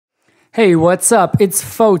Hey, what's up? It's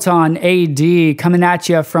Photon A.D coming at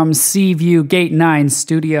you from Seaview Gate 9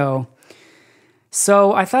 Studio.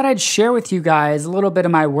 So I thought I'd share with you guys a little bit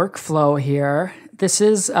of my workflow here. This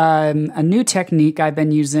is a new technique I've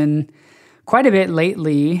been using quite a bit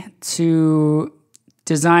lately to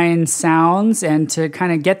design sounds and to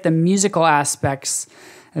kind of get the musical aspects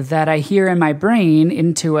that I hear in my brain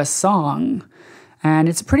into a song. And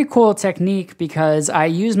it's a pretty cool technique because I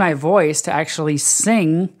use my voice to actually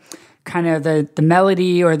sing kind of the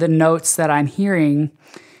melody or the notes that I'm hearing.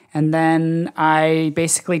 And then I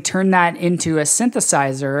basically turn that into a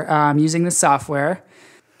synthesizer using the software.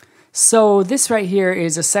 So this right here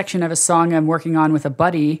is a section of a song I'm working on with a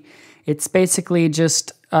buddy. It's basically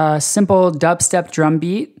just a simple dubstep drum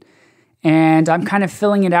beat. And I'm kind of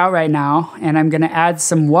filling it out right now. And I'm going to add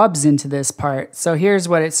some wubs into this part. So here's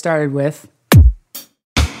what it started with.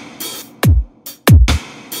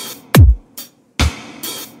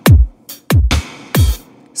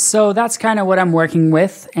 So that's kind of what I'm working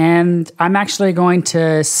with, and I'm actually going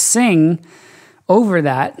to sing over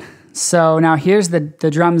that. So now here's the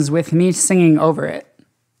drums with me singing over it.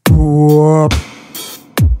 Whoop.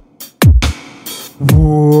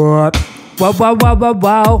 Whoop. Wow, wow, wow, wow,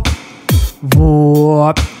 wow.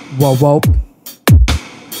 Whoop. Whoa, whoa.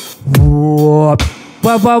 Whoop.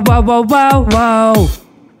 Wow, wow, wow, wow, wow, wow.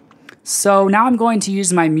 So now I'm going to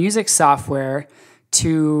use my music software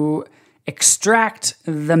to extract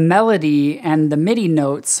the melody and the MIDI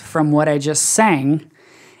notes from what I just sang,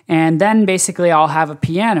 and then basically I'll have a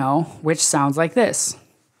piano which sounds like this.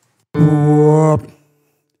 Whoop.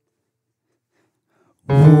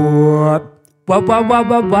 Whoop. Wow, wow, wow,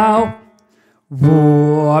 wow, wow.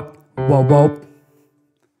 Whoop. Whoa, whoa.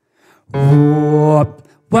 Whoop.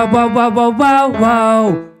 Wow, wow, wow, wow, wow,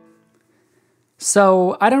 wow.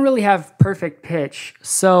 So I don't really have perfect pitch,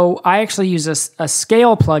 so I actually use a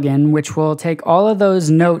scale plugin which will take all of those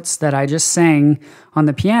notes that I just sang on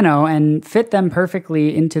the piano and fit them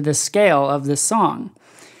perfectly into the scale of this song.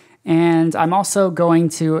 And I'm also going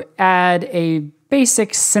to add a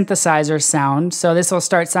basic synthesizer sound, so this will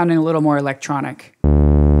start sounding a little more electronic.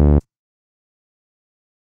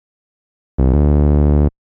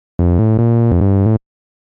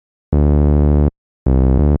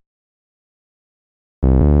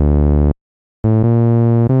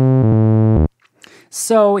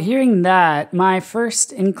 So hearing that, my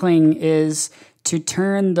first inkling is to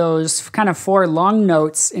turn those kind of 4 long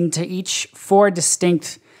notes into each 4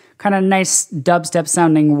 distinct, kind of nice dubstep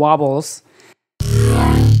sounding wobbles.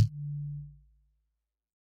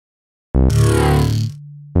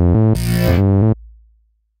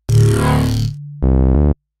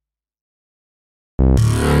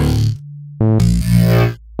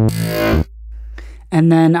 And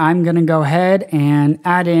then I'm going to go ahead and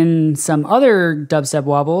add in some other dubstep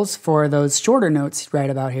wobbles for those shorter notes right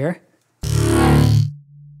about here.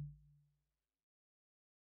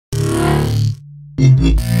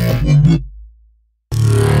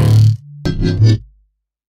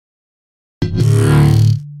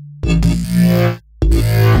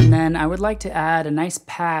 And then I would like to add a nice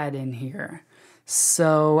pad in here.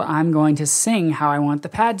 So I'm going to sing how I want the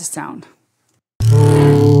pad to sound.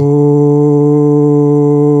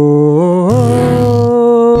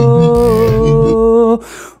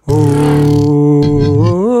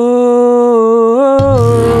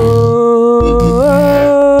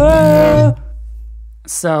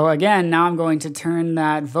 So again, now I'm going to turn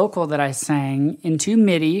that vocal that I sang into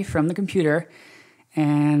MIDI from the computer,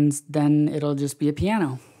 and then it'll just be a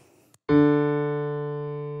piano.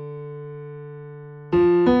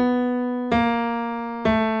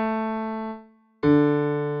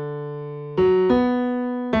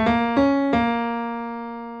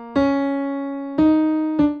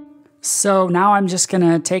 So now I'm just going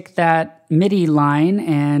to take that MIDI line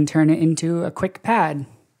and turn it into a quick pad.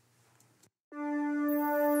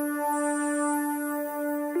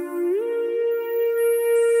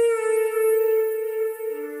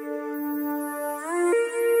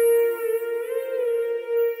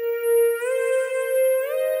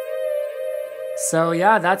 So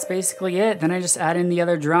yeah, that's basically it. Then I just add in the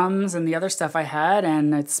other drums and the other stuff I had,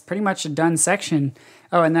 and it's pretty much a done section.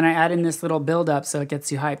 Oh, and then I add in this little build up so it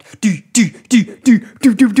gets you hyped.